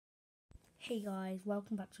Hey guys,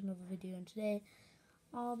 welcome back to another video, and today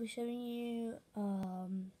I'll be showing you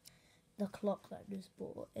the clock that I just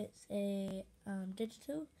bought. It's a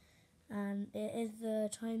digital, and it is the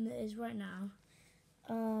time that is right now.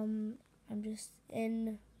 I'm just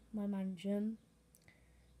in my mansion,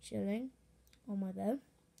 chilling on my bed.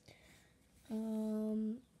 I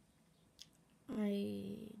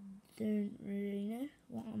don't really know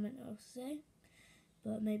what I'm meant to say,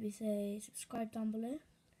 but maybe say subscribe down below.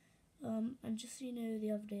 And just so you know, the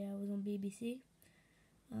other day I was on BBC,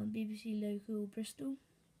 BBC Local Bristol,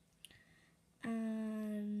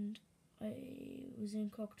 and I was in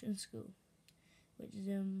Crockton School, which is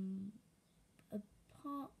a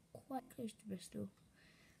part quite close to Bristol.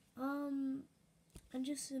 And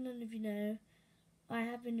just so none of you know, I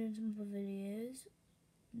have been doing some other videos,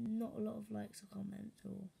 not a lot of likes or comments,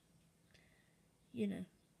 or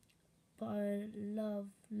but I love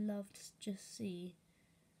to just see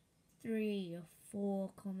 3 or 4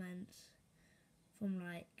 comments from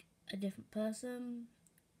like a different person,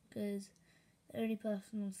 because the only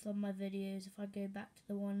person on some of my videos, if I go back to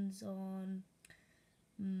the ones on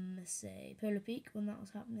let's say Polar Peak when that was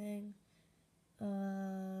happening,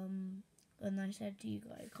 and I said to you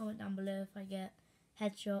guys, comment down below if I get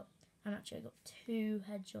headshot, and actually I got 2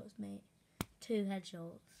 headshots, mate, 2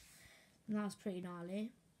 headshots, and that was pretty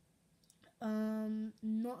gnarly.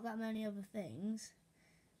 Not that many other things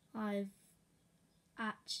I've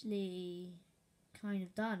actually kind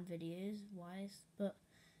of done videos wise, but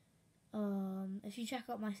if you check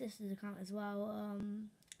out my sister's account as well,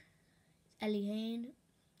 Ellie Hain,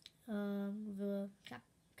 with a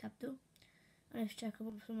capital, and if you check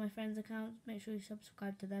out some of my friends' accounts, make sure you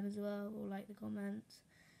subscribe to them as well, or like the comments.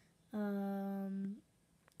 Their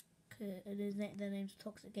name's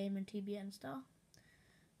Toxic Gamer and TBN Star.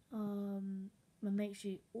 And make sure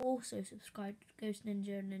you also subscribe to Ghost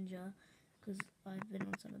Ninja and Ninja, because I've been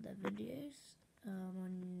on some of their videos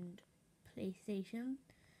on PlayStation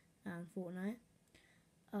and Fortnite.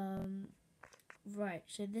 Right,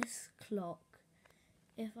 so this clock,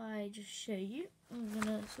 if I just show you, I'm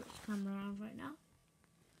gonna switch the camera around right now.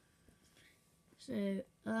 So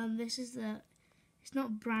this is it's not a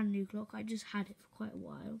brand new clock, I just had it for quite a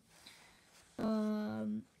while.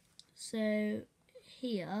 So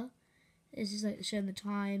here, this is like showing the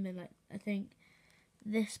time, and like I think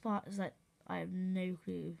this part is like, I have no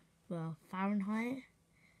clue. Well, Fahrenheit.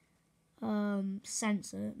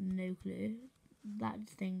 Sensor, no clue. That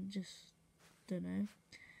thing, just don't know.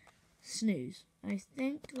 Snooze. I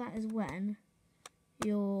think that is when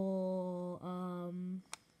you're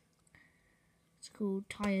it's called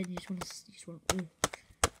tired. You just want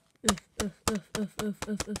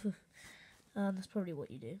that's probably what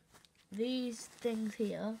you do. These things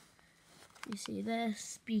here, you see, they're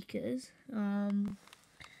speakers.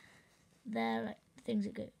 They're like things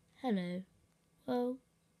that go, hello, woke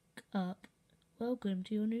up, welcome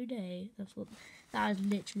to your new day. That is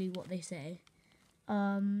literally what they say.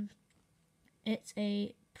 It's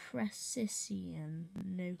a Precision,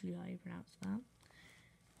 no clue how you pronounce that.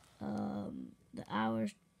 The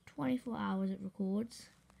hours, 24 hours it records.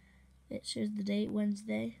 It shows the date,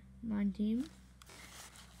 Wednesday, 19.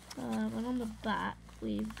 And on the back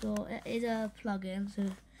we've got, it is a plug-in,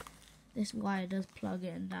 so this wire does plug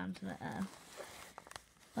in down to the air.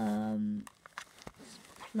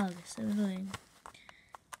 Plug, it's so annoying.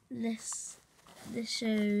 This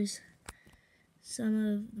shows some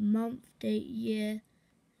of the month, date, year,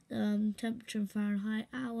 temperature in Fahrenheit,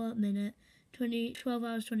 hour, minute, 12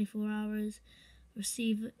 hours, 24 hours,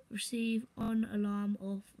 receive, on, alarm,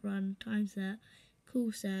 off, run, time set,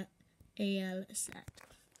 cool set, AL set.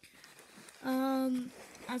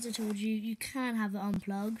 As I told you, you can have it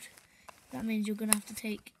unplugged. That means you're going to have to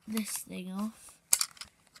take this thing off,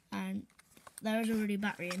 and there is already a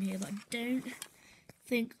battery in here, but I don't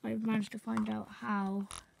think I've managed to find out how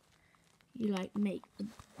you like make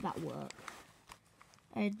that work.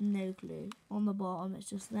 I had no clue. On the bottom it's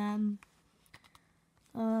just them.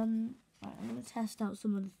 Right, I'm going to test out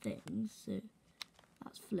some of the things. So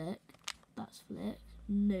that's flick,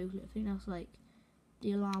 no clue. I think that's like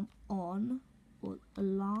the alarm on, or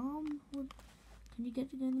alarm. Can you get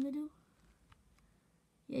to go in the middle?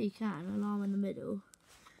 Yeah, you can. Alarm in the middle.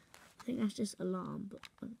 I think that's just alarm, but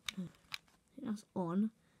I think that's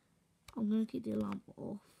on. I'm going to keep the alarm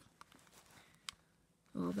off.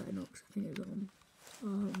 Oh, I better not, because I think it's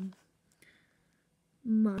on.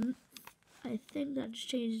 Month. I think that just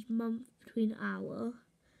changes month between hour.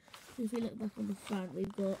 If we look back on the front,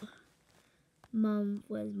 we've got month.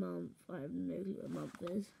 Where's month? I have no clue what month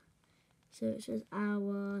is. So it says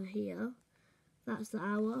hour here. That's the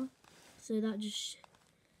hour. So that just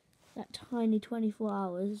that tiny 24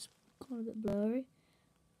 hours, kind of a bit blurry.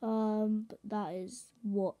 But that is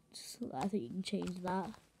what, I think you can change that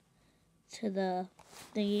to the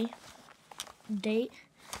thingy date.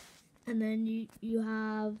 And then you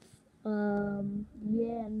have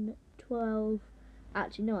year and 12.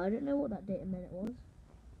 Actually, no, I don't know what that date and minute was.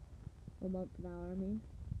 Or month and hour, I mean.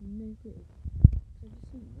 No clue. I've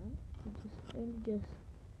just seen that. Only just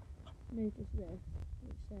noticed this,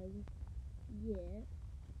 which says year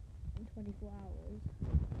and 24 hours.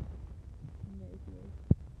 No clue.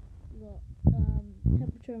 You got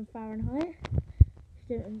temperature in Fahrenheit.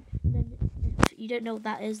 If you don't know what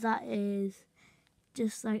that is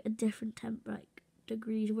just like a different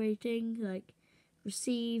degrees rating. Like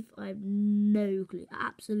receive, I have no clue,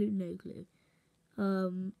 absolute no clue.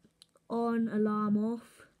 On, alarm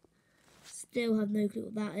off, still have no clue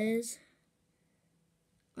what that is.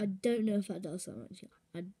 I don't know if that does something.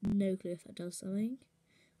 I have no clue if that does something.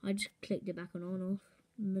 I just clicked it back on off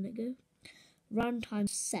a minute ago. Runtime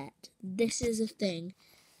set. This is a thing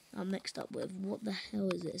I'm mixed up with. What the hell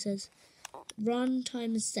is it? It says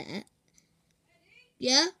runtime set.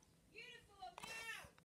 Yeah?